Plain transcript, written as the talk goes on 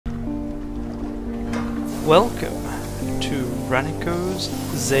Welcome to Ranneko's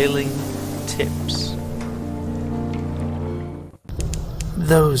Zailing Tips.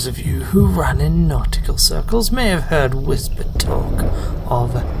 Those of you who run in nautical circles may have heard whispered talk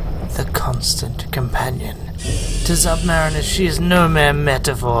of the constant companion. To Zubmariner, she is no mere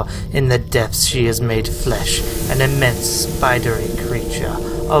metaphor. In the depths she is made flesh, an immense spidery creature.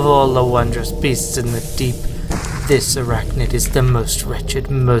 Of all the wondrous beasts in the deep, this arachnid is the most wretched,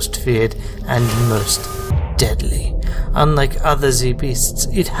 most feared, and most deadly. Unlike other Z-beasts,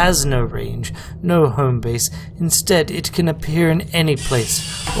 it has no range, no home base. Instead, it can appear in any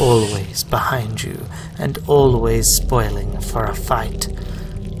place, always behind you, and always spoiling for a fight.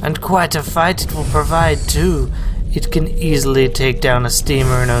 And quite a fight it will provide, too. It can easily take down a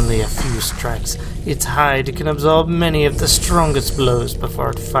steamer in only a few strikes. Its hide can absorb many of the strongest blows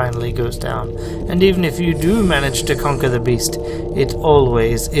before it finally goes down. And even if you do manage to conquer the beast, it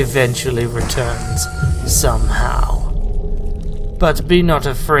always eventually returns, somehow. But be not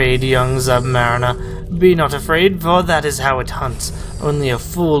afraid, young Zubmariner. Be not afraid, for that is how it hunts. Only a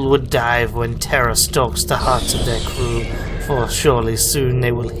fool would dive when terror stalks the hearts of their crew. For surely soon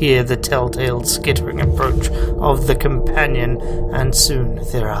they will hear the telltale skittering approach of the companion, and soon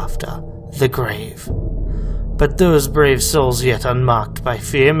thereafter, the grave. But those brave souls yet unmarked by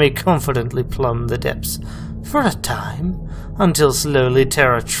fear may confidently plumb the depths, for a time, until slowly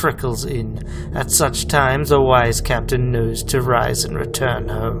terror trickles in. At such times a wise captain knows to rise and return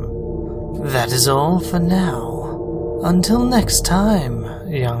home. That is all for now. Until next time,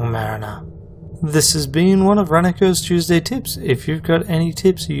 young mariner. This has been one of Ranneko's Tuesday Tips. If you've got any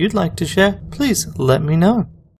tips you'd like to share, please let me know.